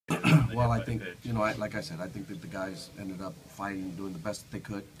Well, I think, you know, like I said, I think that the guys ended up fighting, doing the best that they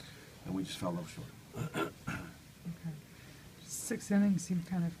could, and we just fell a little short. Okay. Sixth inning seemed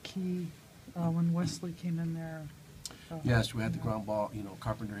kind of key when Wesley came in there. Yes, we had the ground ball, you know,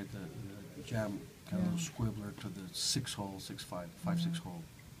 Carpenter hit the jam, kind of a little squibbler to the 6-hole, 6-5, 5-6 hole.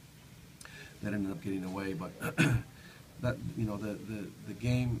 That ended up getting away, but that, you know, the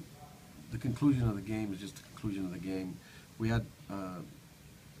game, the conclusion of the game is just the conclusion of the game. We had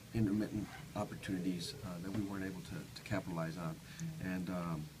intermittent opportunities that we weren't able to capitalize on, and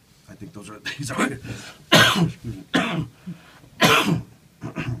I think those are these are. Excuse me.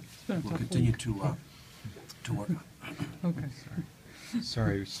 We'll continue to work on. Okay.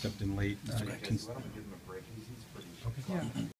 Sorry, we stepped in late. That's okay. Cons- Yeah.